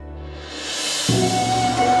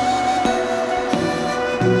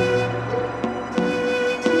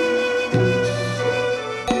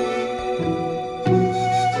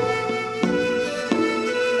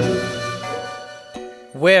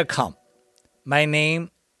Welcome. My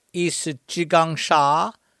name is Zhigang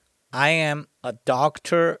Sha. I am a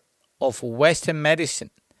doctor of Western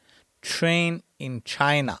medicine, trained in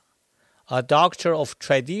China, a doctor of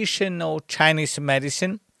traditional Chinese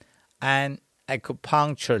medicine, an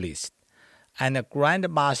acupuncturist, and a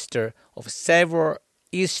grandmaster of several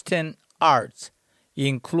Eastern arts,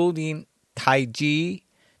 including Tai Chi,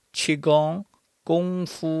 Qigong, Kung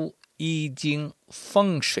Fu, I Ching,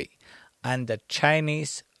 Feng Shui, and the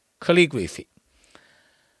Chinese calligraphy.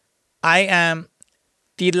 I am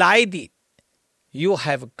delighted you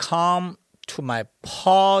have come to my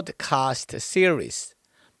podcast series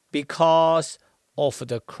because of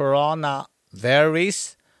the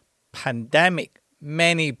coronavirus pandemic.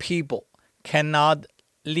 Many people cannot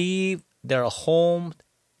leave their home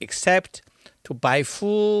except to buy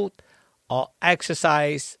food or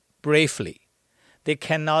exercise briefly. They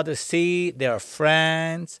cannot see their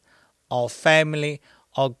friends or family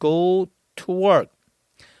or go to work.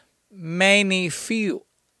 Many feel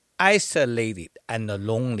isolated and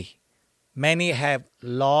lonely. Many have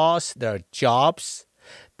lost their jobs,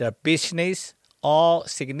 their business, or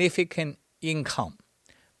significant income.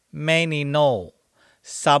 Many know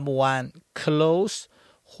someone close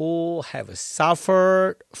who have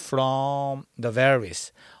suffered from the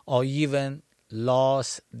virus or even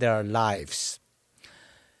lost their lives.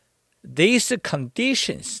 These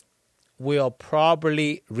conditions will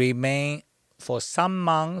probably remain for some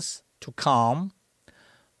months to come.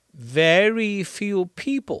 Very few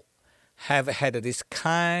people have had this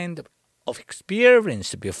kind of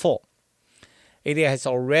experience before. It has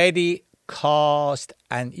already caused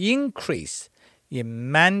an increase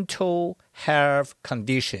in mental health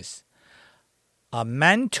conditions, a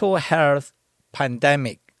mental health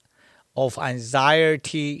pandemic of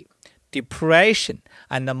anxiety, depression,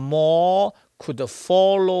 and more could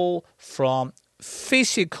follow from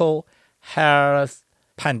physical health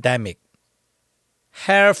pandemic.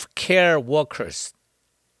 Healthcare workers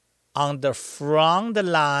on the front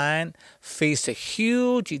line face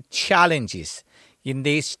huge challenges in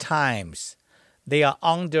these times. They are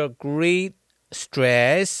under great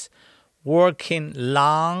stress, working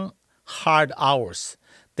long, hard hours.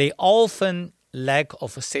 They often lack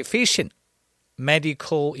of sufficient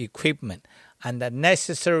medical equipment and the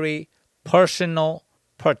necessary personal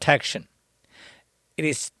protection. It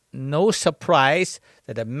is no surprise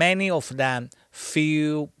that many of them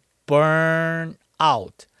feel burned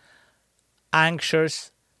out,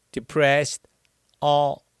 anxious, depressed,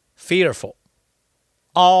 or fearful.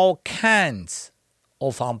 All kinds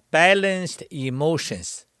of unbalanced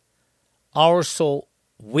emotions also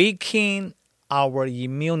weaken our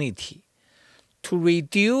immunity. To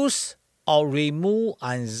reduce or remove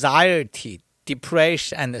anxiety,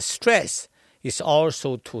 depression, and stress is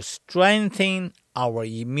also to strengthen our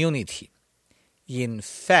immunity. In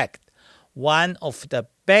fact, one of the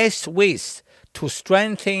best ways to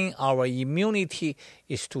strengthen our immunity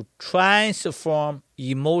is to transform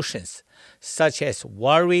emotions such as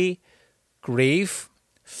worry, grief,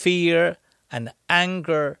 fear, and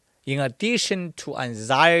anger, in addition to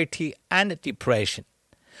anxiety and depression.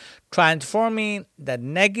 Transforming the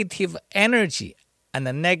negative energy and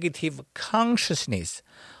the negative consciousness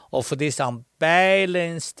of these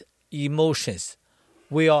unbalanced emotions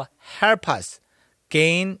will help us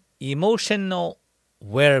gain emotional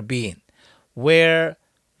well-being, where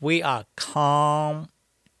we are calm,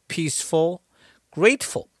 peaceful,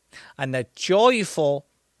 grateful, and joyful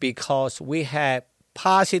because we have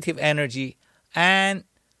positive energy and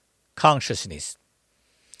consciousness.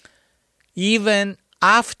 Even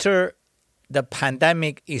after the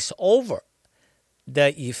pandemic is over,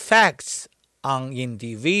 the effects on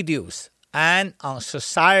individuals and on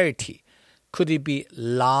society could be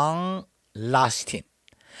long-lasting.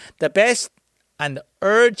 The best and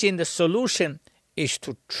urgent solution is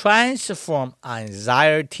to transform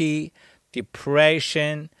anxiety,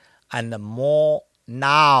 depression, and more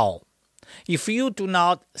now. If you do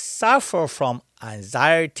not suffer from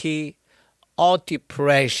anxiety or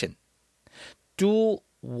depression, do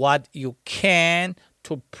what you can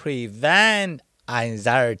to prevent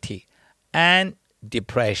anxiety and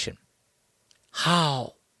depression.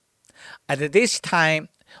 How? At this time,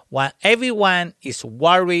 when everyone is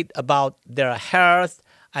worried about their health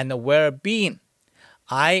and well-being,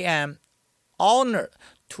 I am honored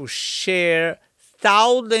to share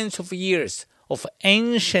thousands of years of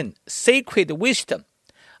ancient sacred wisdom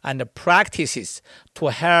and practices to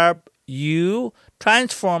help you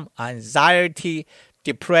transform anxiety,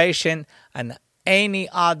 depression, and any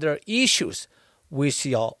other issues with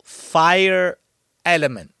your fire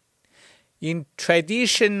element. In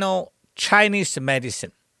traditional Chinese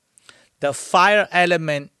medicine, the fire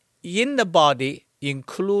element in the body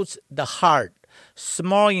includes the heart,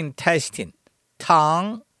 small intestine,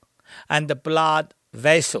 tongue, and the blood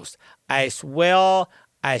vessels, as well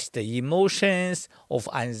as the emotions of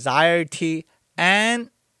anxiety and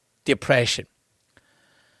depression.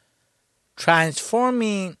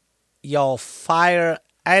 Transforming your fire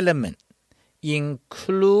element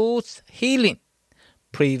includes healing,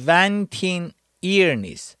 preventing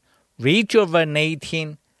illness,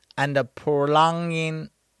 rejuvenating, and prolonging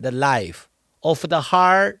the life of the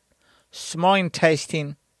heart, small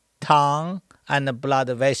intestine, tongue, and blood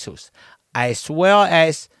vessels, as well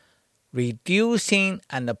as reducing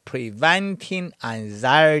and preventing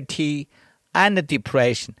anxiety and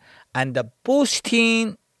depression, and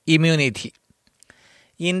boosting immunity.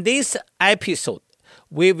 In this episode,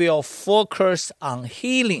 we will focus on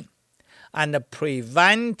healing and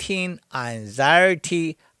preventing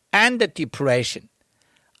anxiety and depression.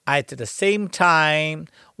 At the same time,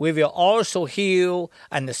 we will also heal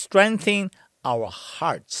and strengthen our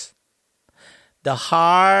hearts. The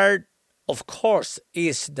heart, of course,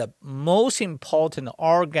 is the most important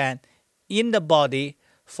organ in the body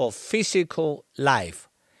for physical life.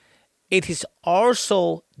 It is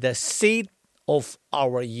also the seat of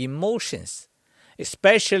our emotions,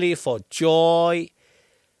 especially for joy,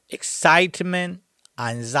 excitement,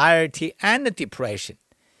 anxiety, and depression.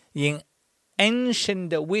 In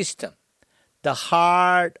ancient wisdom, the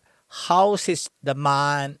heart houses the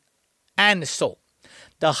mind and soul.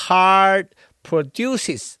 The heart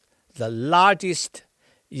produces the largest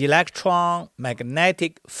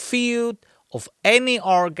electromagnetic field of any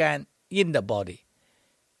organ in the body.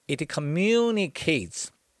 It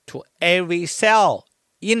communicates to every cell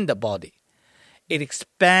in the body. It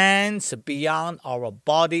expands beyond our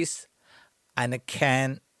bodies and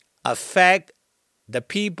can affect the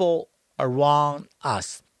people around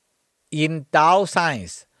us. In Tao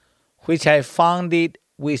Science, which I founded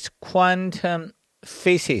with quantum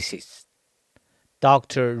physicist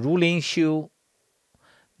Dr. Rulin Xiu,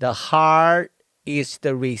 the heart is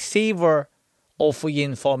the receiver of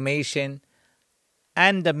information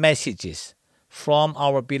and the messages from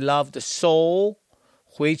our beloved soul,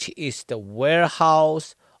 which is the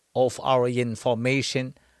warehouse of our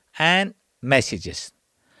information and messages.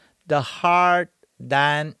 The heart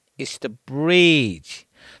then is the bridge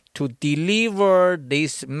to deliver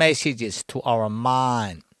these messages to our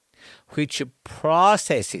mind, which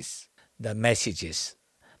processes the messages.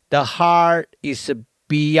 The heart is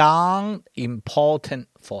beyond important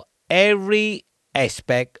for every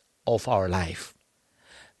aspect of our life.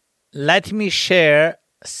 Let me share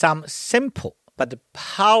some simple but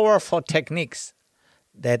powerful techniques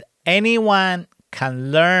that anyone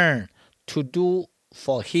can learn to do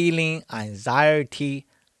for healing anxiety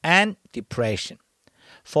and depression,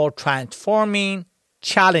 for transforming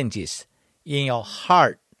challenges in your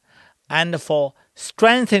heart, and for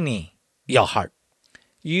strengthening your heart.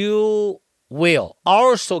 You will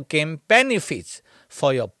also gain benefits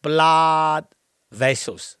for your blood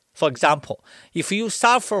vessels. For example, if you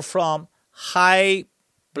suffer from high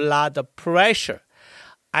blood pressure,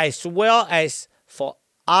 as well as for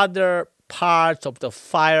other parts of the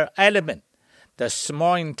fire element, the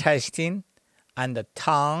small intestine and the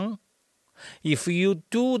tongue, if you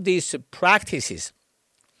do these practices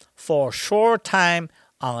for a short time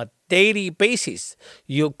on a daily basis,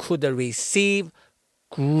 you could receive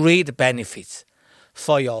great benefits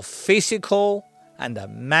for your physical and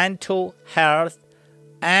mental health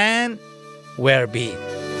and well-being.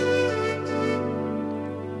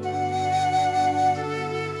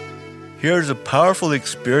 Here's a powerful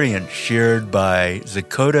experience shared by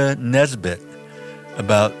Zakota Nesbitt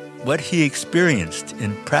about what he experienced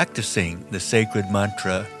in practicing the sacred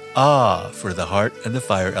mantra Ah for the heart and the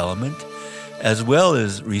fire element, as well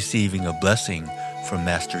as receiving a blessing from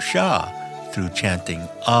Master Sha through chanting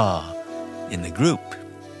Ah in the group.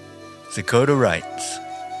 Zakota writes,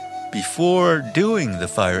 before doing the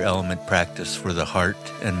fire element practice for the heart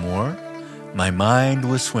and more, my mind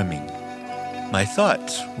was swimming. My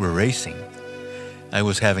thoughts were racing. I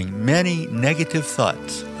was having many negative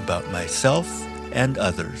thoughts about myself and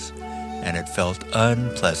others, and it felt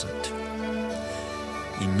unpleasant.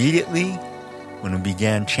 Immediately, when we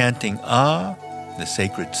began chanting Ah, the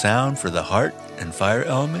sacred sound for the heart and fire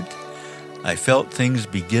element, I felt things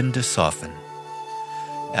begin to soften.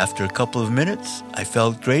 After a couple of minutes, I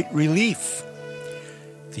felt great relief.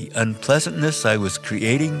 The unpleasantness I was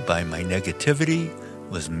creating by my negativity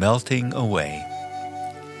was melting away.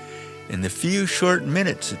 In the few short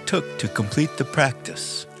minutes it took to complete the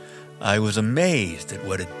practice, I was amazed at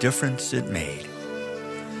what a difference it made.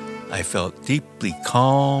 I felt deeply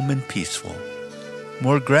calm and peaceful,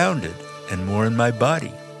 more grounded and more in my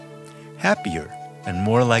body, happier and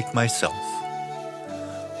more like myself.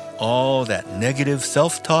 All that negative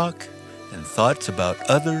self-talk and thoughts about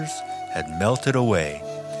others had melted away,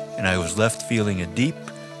 and I was left feeling a deep,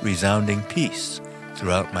 resounding peace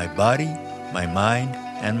throughout my body, my mind,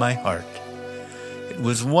 and my heart. It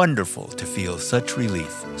was wonderful to feel such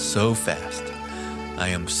relief so fast. I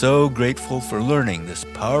am so grateful for learning this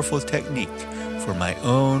powerful technique for my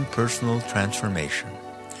own personal transformation.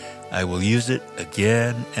 I will use it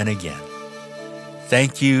again and again.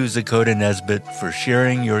 Thank you, Zakota Nesbitt, for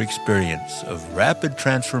sharing your experience of rapid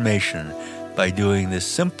transformation by doing this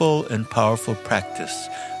simple and powerful practice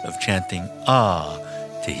of chanting Ah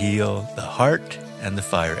to heal the heart and the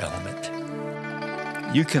fire element.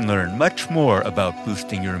 You can learn much more about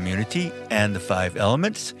boosting your immunity and the 5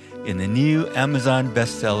 elements in the new Amazon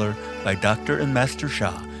bestseller by Dr. and Master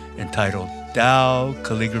Sha entitled Tao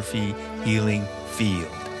Calligraphy Healing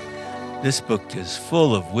Field. This book is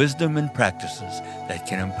full of wisdom and practices that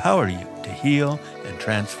can empower you to heal and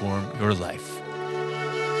transform your life.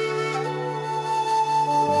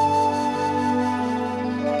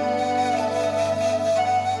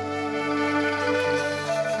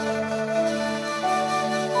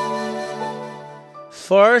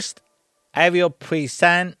 First, I will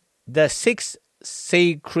present the 6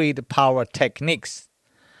 sacred power techniques,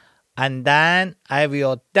 and then I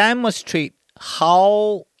will demonstrate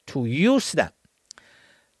how to use them.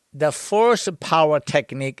 The first power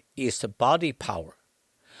technique is body power.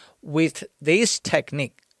 With this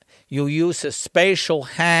technique, you use a special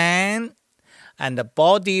hand and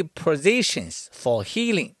body positions for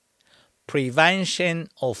healing, prevention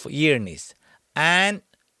of illness, and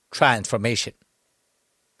transformation.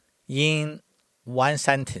 In one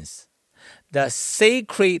sentence, the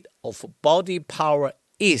secret of body power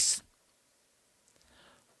is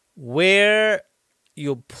where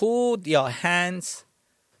you put your hands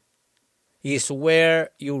is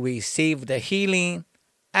where you receive the healing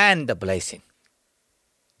and the blessing.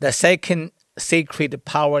 The second secret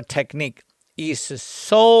power technique is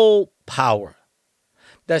soul power.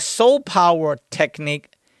 The soul power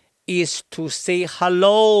technique is to say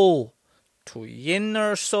hello to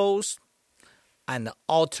inner souls and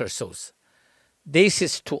outer souls. This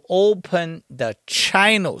is to open the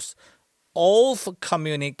channels of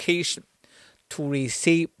communication to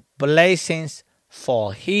receive blessings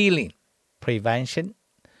for healing, prevention,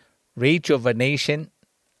 rejuvenation,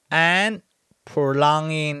 and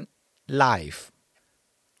prolonging life.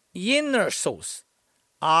 Inner souls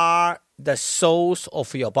are the souls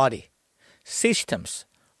of your body, systems,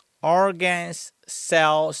 organs,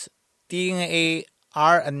 cells, DNA,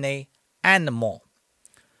 RNA, and more.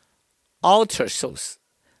 Outer souls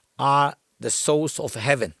are the souls of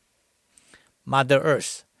heaven, Mother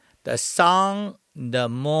Earth, the sun, the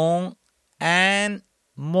moon, and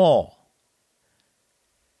more.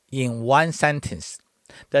 In one sentence,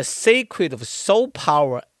 the secret of soul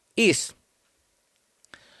power is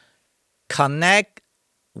connect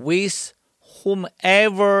with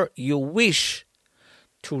whomever you wish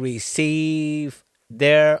to receive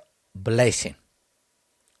their blessing.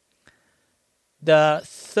 The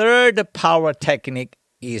third power technique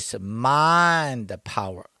is mind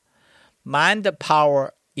power. Mind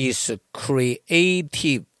power is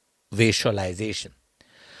creative visualization.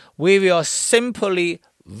 We will simply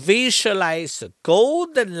visualize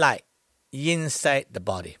golden light inside the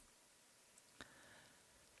body.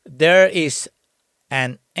 There is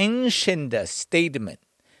an ancient statement,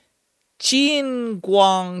 金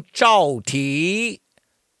光照体，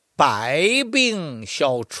百病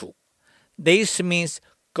消除. This means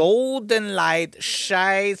golden light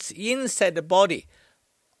shines inside the body.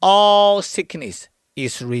 All sickness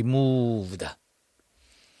is removed.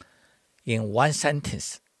 In one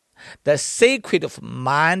sentence, the secret of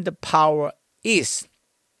mind power is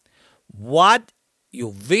what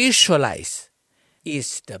you visualize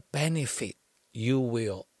is the benefit you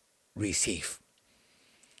will receive.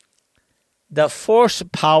 The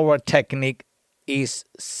fourth power technique is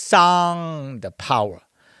sound power.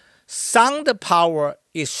 Sound power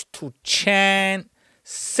is to chant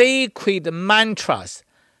sacred mantras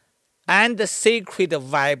and sacred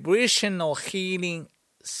vibrational healing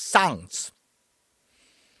sounds.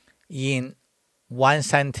 In one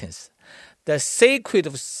sentence, the secret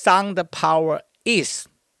of sound power is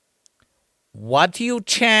what you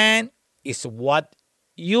chant is what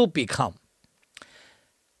you become.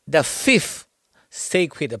 The fifth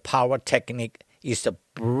sacred power technique is the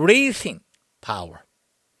breathing power.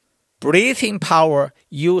 Breathing power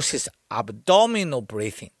uses abdominal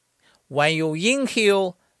breathing. When you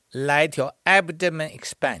inhale, let your abdomen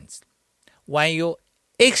expand. When you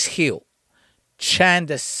exhale, chant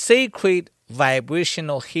the sacred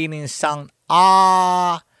vibrational healing sound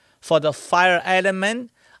Ah for the fire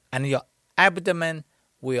element, and your abdomen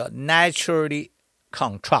will naturally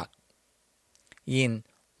contract. In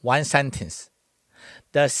one sentence,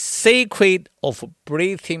 the secret of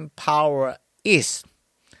breathing power is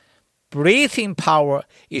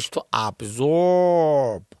to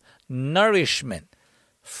absorb nourishment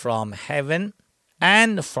from heaven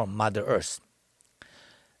and from Mother Earth.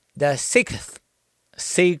 The sixth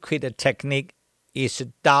sacred technique is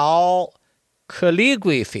Tao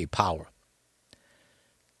calligraphy power.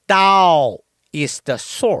 Tao is the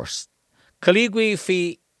source.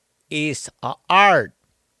 Calligraphy is an art.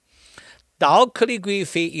 Tao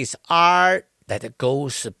calligraphy is art that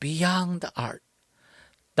goes beyond the art.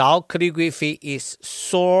 Tao calligraphy is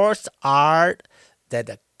source art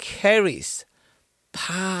that carries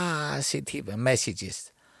positive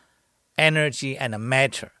messages, energy, and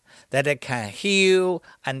matter that can heal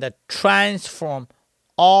and transform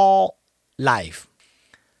all life.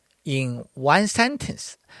 In one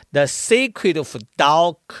sentence, the secret of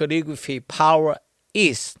Tao calligraphy power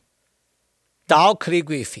is Tao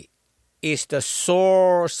calligraphy is the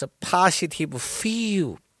source positive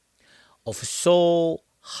field of soul,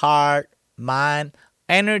 heart, mind,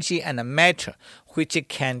 energy, and matter, which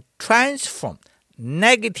can transform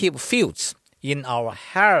negative fields in our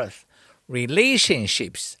health,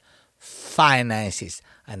 relationships, finances,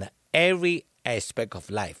 and every aspect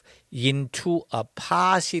of life into a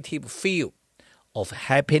positive field of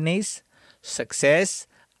happiness, success,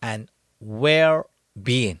 and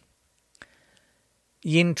well-being.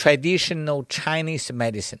 In traditional Chinese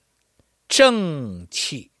medicine, 正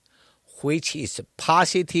气, which is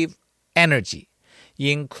positive energy,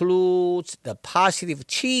 includes the positive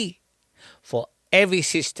qi for every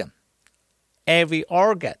system, every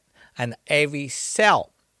organ, and every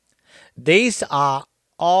cell. These are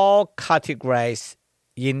all categorized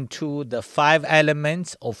into the 5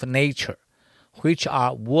 elements of nature, which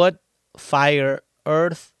are wood, fire,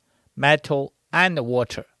 earth, metal, and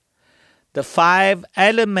water. The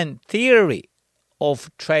 5-element theory of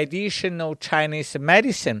traditional Chinese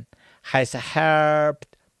medicine has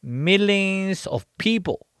helped millions of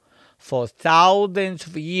people for thousands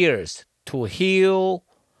of years to heal,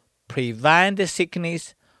 prevent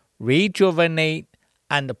sickness, rejuvenate,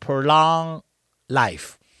 and prolong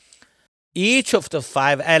life. Each of the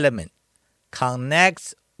 5 elements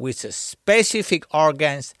connects with specific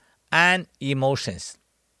organs and emotions.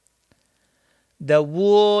 The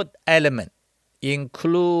wood element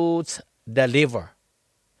includes the liver,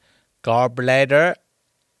 gallbladder,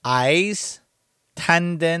 eyes,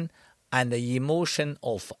 tendon, and the emotion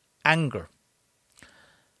of anger.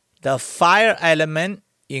 The fire element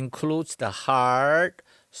includes the heart,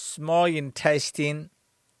 small intestine,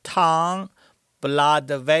 tongue, blood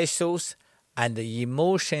vessels, and the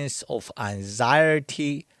emotions of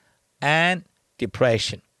anxiety and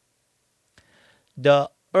depression. The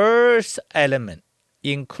earth element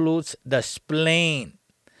includes the spleen,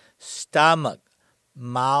 stomach,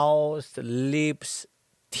 mouth, lips,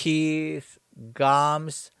 teeth,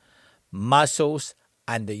 gums, muscles,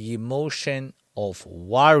 and the emotion of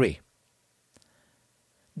worry.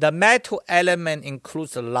 The metal element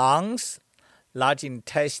includes the lungs, large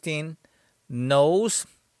intestine, nose,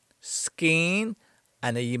 skin,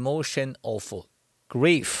 and the emotion of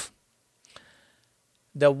grief.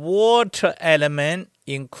 The water element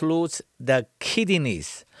includes the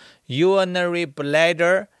kidneys, urinary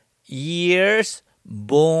bladder, ears,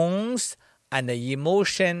 bones, and the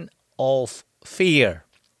emotion of fear.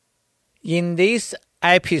 In this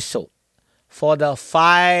episode, for the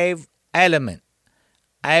 5 elements,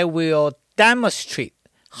 I will demonstrate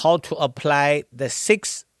how to apply the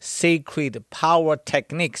 6 sacred power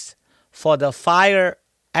techniques for the fire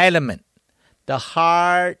element. The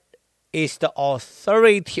heart is the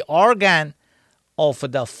authority organ of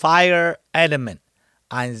the fire element.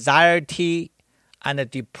 Anxiety and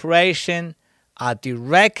depression are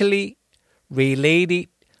directly related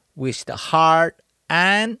with the heart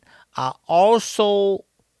and are also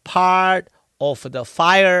part of the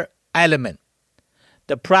fire element.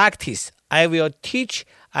 The practice I will teach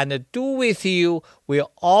and do with you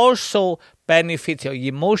will also benefit your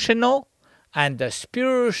emotional and the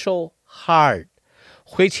spiritual heart,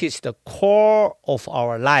 which is the core of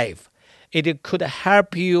our life. It could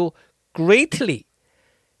help you greatly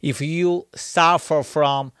if you suffer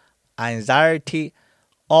from anxiety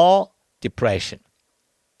or depression.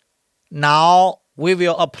 Now we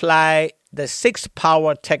will apply the 6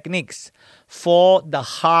 power techniques for the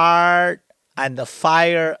heart and the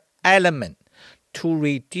fire element to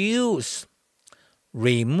reduce,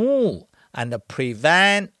 remove, and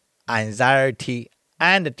prevent anxiety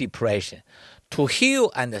and depression, to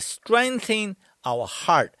heal and strengthen our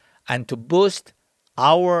heart, and to boost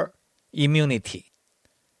our immunity.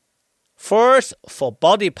 First, for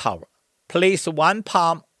body power, place one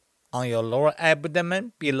palm on your lower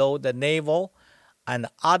abdomen below the navel and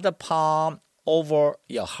the other palm over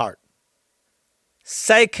your heart.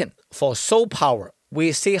 Second, for soul power,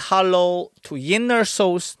 we say hello to inner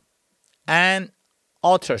souls and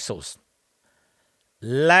outer souls.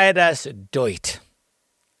 Let us do it.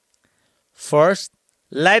 First,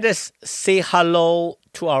 let us say hello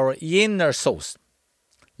to our inner souls.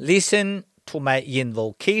 Listen to my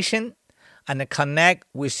invocation and connect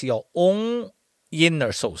with your own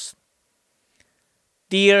inner souls.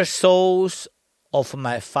 Dear souls of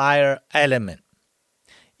my fire element,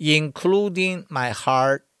 including my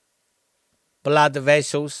heart, blood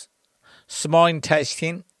vessels, small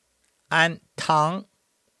intestine, and tongue,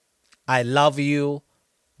 I love you,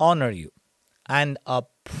 honor you, and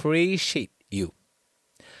appreciate you.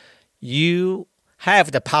 You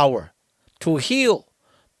have the power to heal,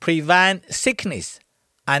 prevent sickness,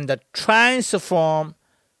 and transform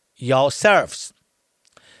yourselves.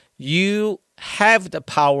 You have the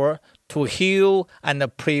power to heal and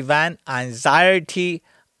prevent anxiety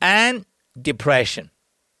and depression.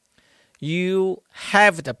 You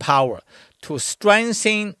have the power to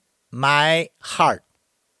strengthen my heart.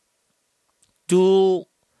 Do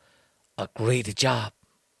a great job.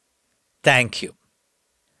 Thank you.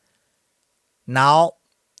 Now,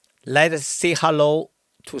 let us say hello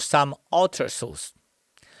to some outer souls.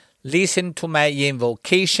 Listen to my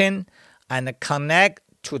invocation and connect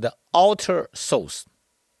to the outer souls.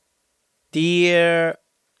 Dear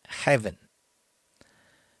Heaven,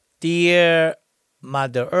 dear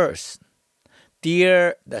Mother Earth,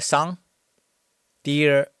 dear the Sun,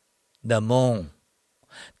 dear the Moon,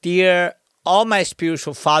 dear all my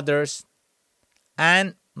spiritual fathers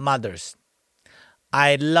and mothers,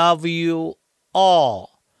 I love you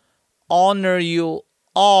all, honor you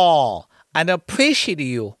all, and appreciate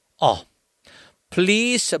you all.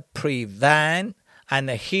 Please prevent and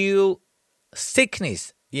heal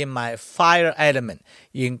sickness in my fire element,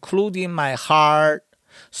 including my heart,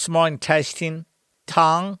 small intestine,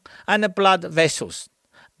 tongue, and blood vessels,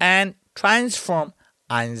 and transform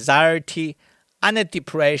anxiety and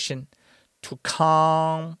depression to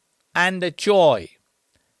calm and joy.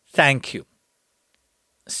 Thank you.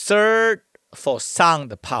 Third, for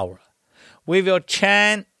sound power, we will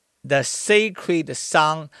chant the sacred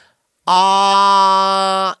song,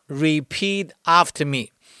 Ah. Repeat after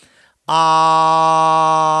me.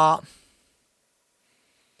 Ah.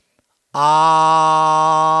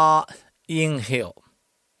 Ah. Inhale.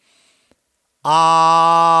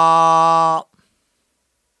 Ah.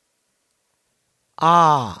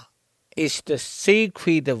 Ah is the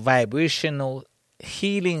sacred vibrational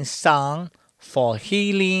healing song for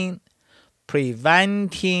healing,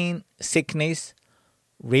 preventing sickness,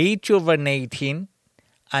 rejuvenating,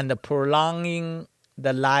 and prolonging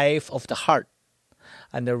the life of the heart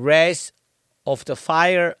and the rest of the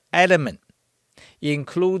fire element,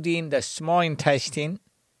 including the small intestine,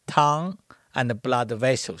 tongue, and blood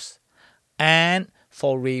vessels, and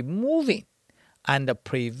for removing and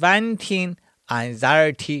preventing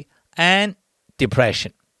anxiety and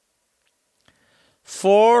depression.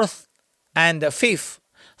 Fourth and fifth,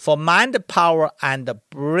 for mind power and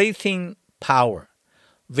breathing power,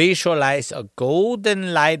 visualize a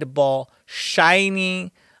golden light ball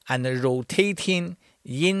shining and rotating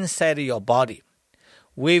inside your body.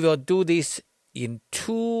 We will do this in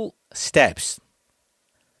 2 steps.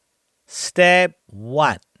 Step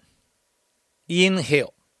 1.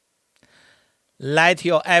 Inhale. Let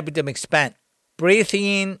your abdomen expand. Breathe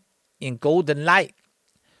in golden light.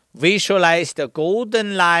 Visualize the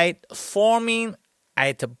golden light forming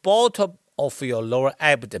at the bottom of your lower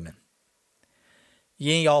abdomen.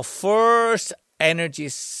 In your first energy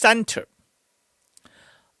center,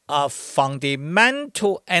 a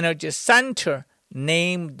fundamental energy center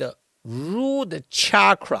named root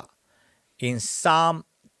chakra in some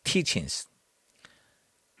teachings.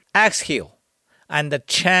 Exhale and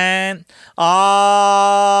chant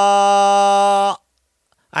Ah,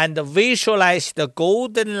 and visualize the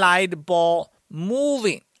golden light ball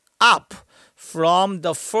moving up from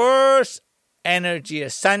the first energy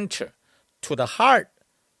center to the heart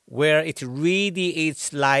where it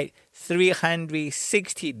radiates light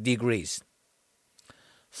 360 degrees.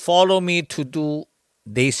 Follow me to do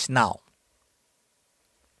this now.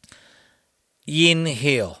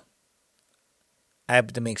 Inhale,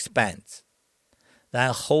 abdomen expands.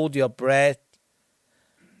 Then hold your breath.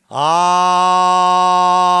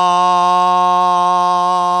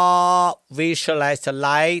 Visualize the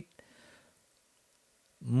light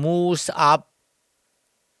moves up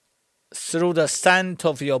through the center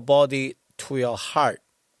of your body to your heart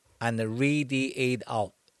and radiate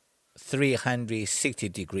out 360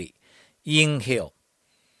 degrees. Inhale.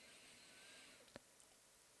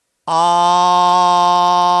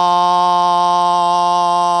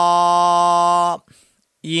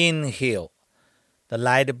 Inhale. The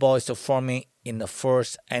light ball is forming in the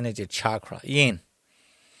first energy chakra. In.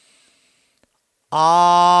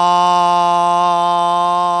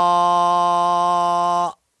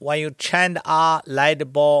 When you chant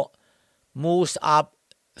light ball moves up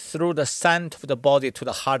through the center of the body to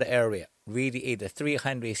the heart area. Radiate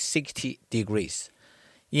 360 degrees.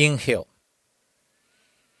 Inhale.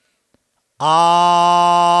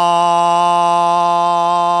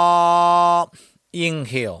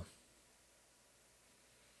 Inhale.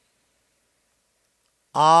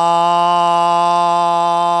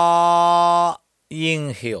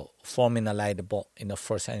 Inhale, forming a light ball in the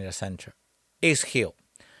first energy center. Exhale.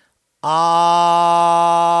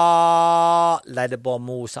 Light ball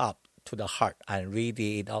moves up to the heart and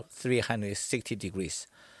radiate out 360 degrees.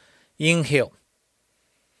 Inhale.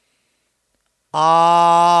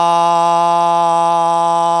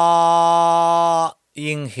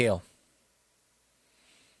 Inhale.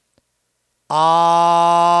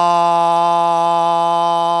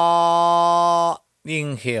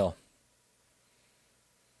 Inhale.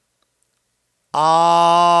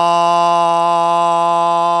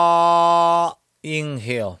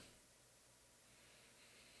 Inhale.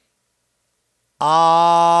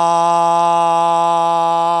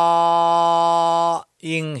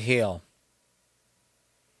 Inhale.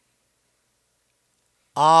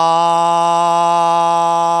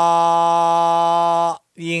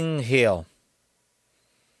 Inhale.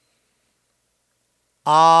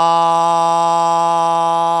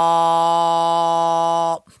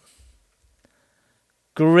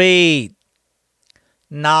 Great.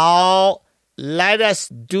 Now let us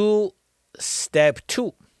do step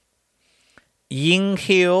 2.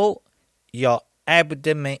 Inhale, your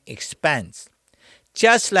abdomen expands.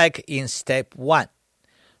 Just like in step 1,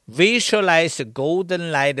 visualize a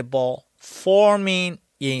golden light ball forming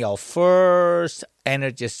in your first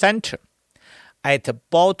energy center at the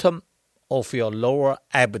bottom of your lower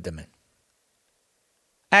abdomen.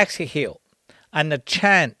 Exhale and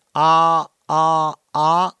chant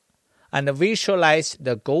and visualize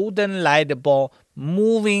the golden light ball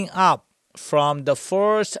moving up from the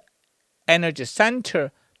first energy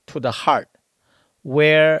center to the heart,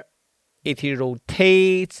 where it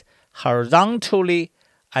rotates horizontally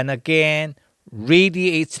and again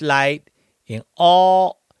radiates light in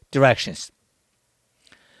all directions.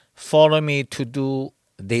 Follow me to do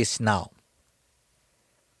this now.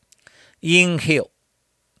 Inhale.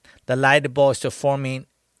 The light ball is forming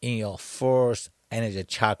in your first energy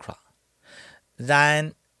chakra.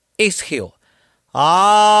 Then exhale.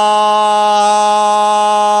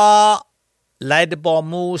 Light ball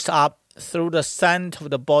moves up through the center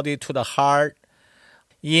of the body to the heart.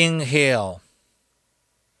 Inhale.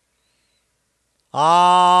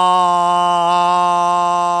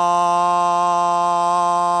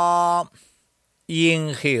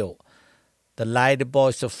 Inhale. The light ball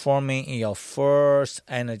is forming in your first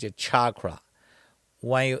energy chakra.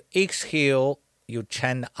 When you exhale, you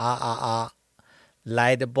chant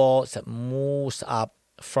Light ball moves up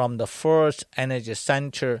from the first energy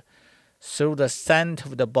center through the center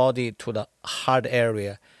of the body to the heart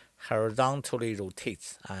area, horizontally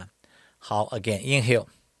rotates. 好, again, inhale.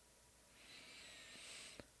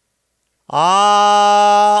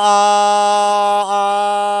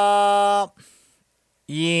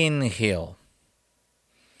 Inhale.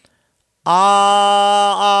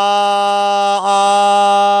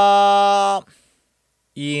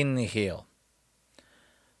 Inhale.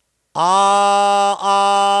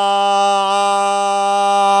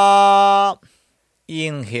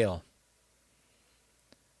 Inhale.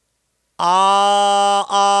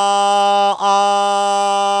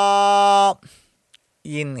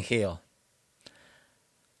 Inhale.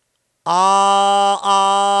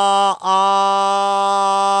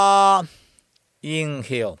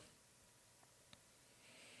 Inhale.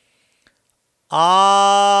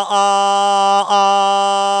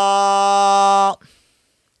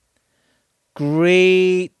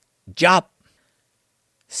 Great. job.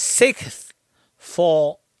 Sixth,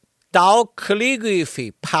 for Tao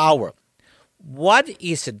calligraphy power. What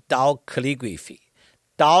is Tao calligraphy?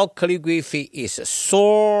 Tao calligraphy is a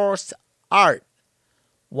source art.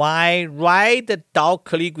 Why write the Tao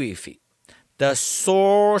calligraphy? The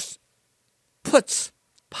source puts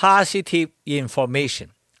positive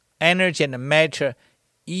information, energy and matter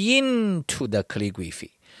into the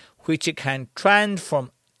calligraphy, which can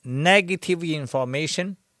transform negative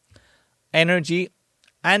information, energy,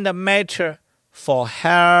 and matter for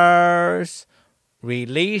health,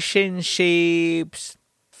 relationships,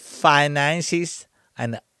 finances,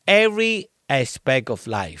 and every aspect of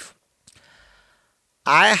life.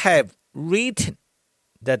 I have written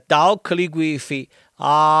the Tao calligraphy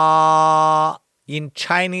in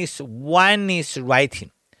Chinese oneness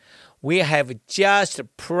writing. We have just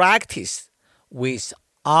practiced with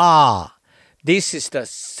This is the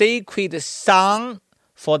sacred song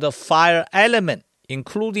for the fire element,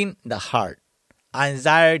 including the heart,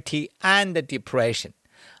 anxiety, and depression.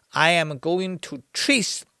 I am going to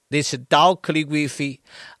trace this Tao calligraphy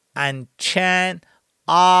and chant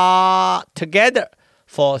together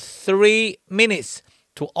for 3 minutes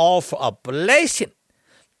to offer a blessing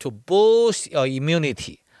to boost your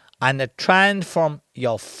immunity and transform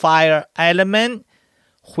your fire element,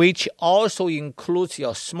 which also includes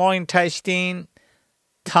your small intestine,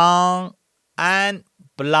 tongue, and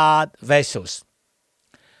blood vessels.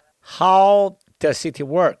 How does it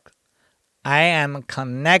work? I am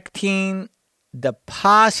connecting the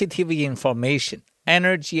positive information,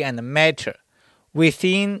 energy, and matter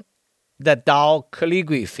within the Tao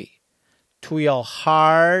calligraphy to your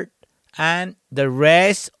heart and the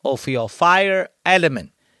rest of your fire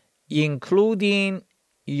element, including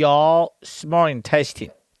your small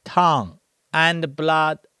intestine, tongue, and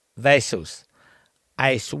blood vessels,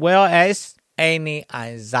 as well as any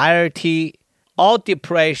anxiety or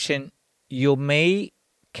depression you may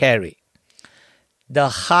carry. The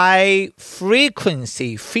high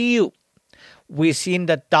frequency field within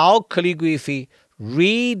the Tao calligraphy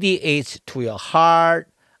radiates to your heart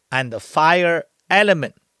and the fire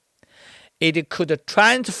element. It could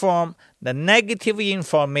transform the negative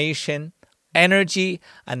information, energy,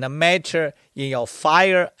 and the matter in your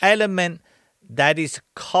fire element that is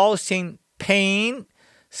causing pain,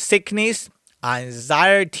 sickness,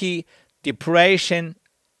 anxiety, depression,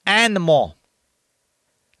 and more.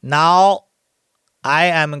 Now, I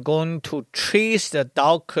am going to trace the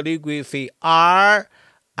Tao calligraphy R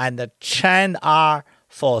and chant R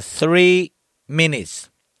for 3 minutes.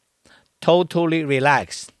 Totally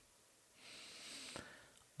relax.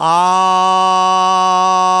 Ah.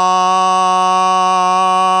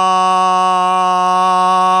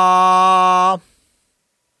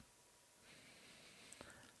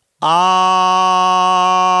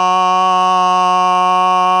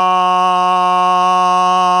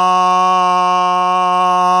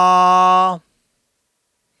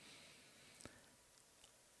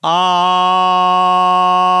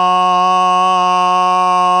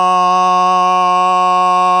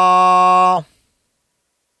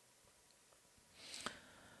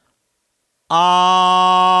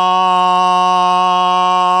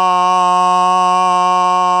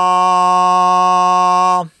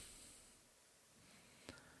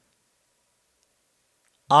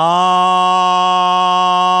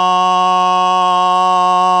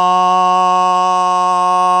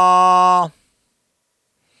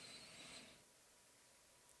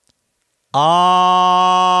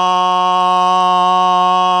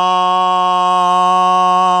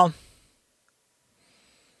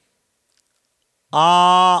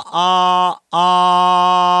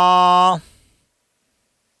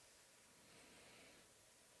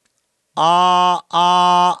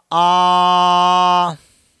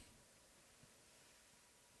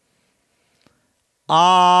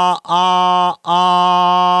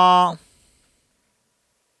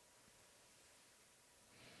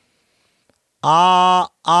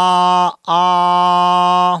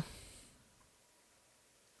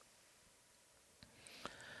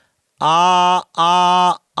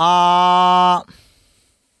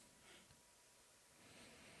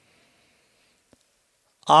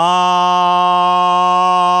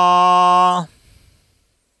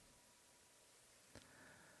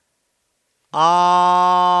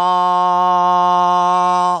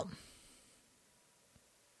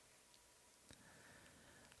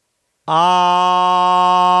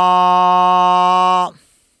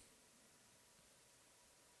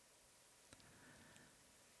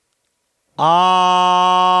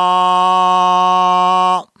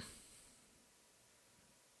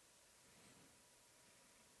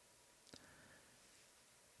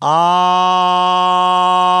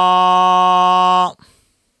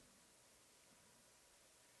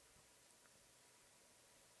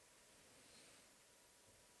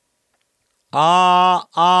 ah,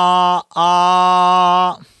 ah,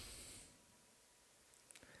 ah.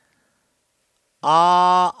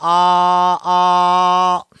 Ah, ah,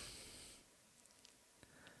 ah.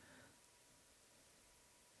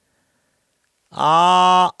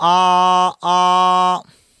 Ah, ah, ah.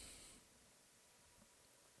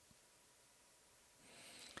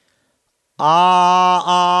 Ah,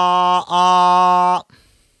 ah, ah.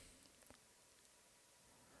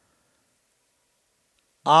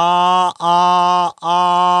 Ah, ah,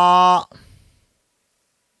 ah.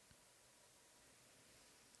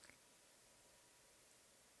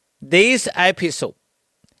 This episode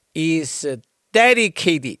is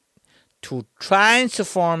dedicated to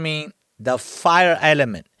transforming the fire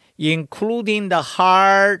element, including the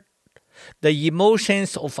heart, the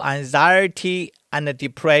emotions of anxiety and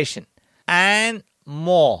depression, and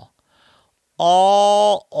more.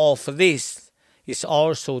 All of this is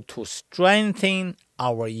also to strengthen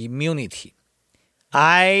our immunity.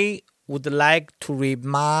 I would like to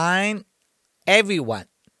remind everyone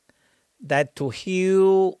that to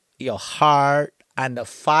heal your heart and the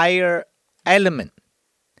fire element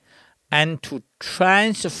and to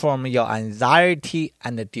transform your anxiety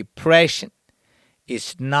and depression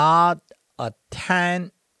is not a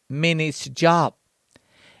 10 minutes job.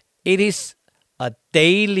 It is a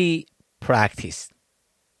daily practice.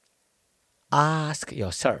 Ask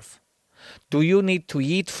yourself, do you need to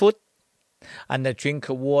eat food and drink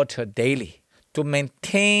water daily to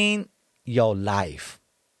maintain your life?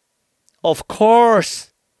 Of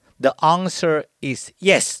course, the answer is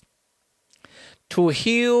yes. To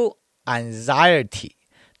heal anxiety,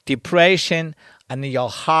 depression, and your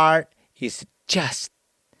heart is just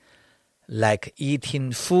like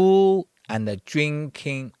eating food and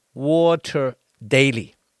drinking water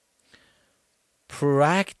daily.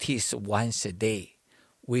 Practice once a day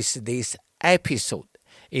with this episode.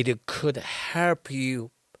 It could help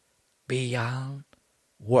you beyond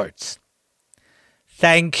words.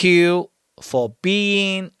 Thank you for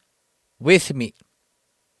being with me.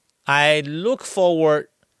 I look forward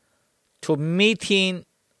to meeting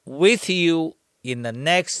with you in the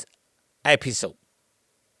next episode.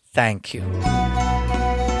 Thank you.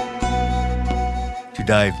 To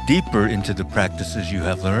dive deeper into the practices you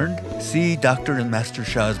have learned, see Dr. and Master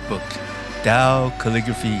Sha's book, Tao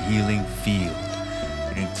Calligraphy Healing Field.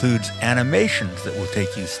 It includes animations that will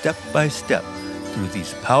take you step by step through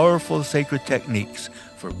these powerful sacred techniques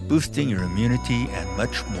for boosting your immunity and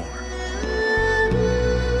much more.